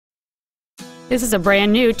This is a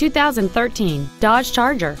brand new 2013 Dodge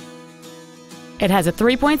Charger. It has a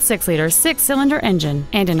 3.6-liter six-cylinder engine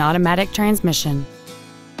and an automatic transmission.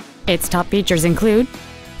 Its top features include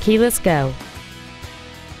keyless go,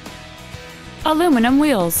 aluminum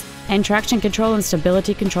wheels, and traction control and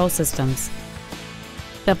stability control systems.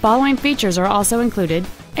 The following features are also included: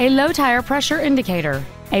 a low tire pressure indicator,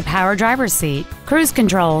 a power driver's seat, cruise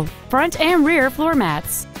control, front and rear floor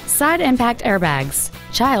mats, side impact airbags,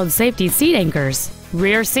 child safety seat anchors,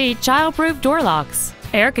 rear seat child-proof door locks,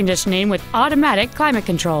 air conditioning with automatic climate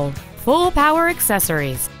control, full power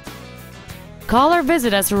accessories. Call or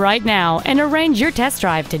visit us right now and arrange your test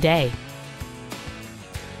drive today.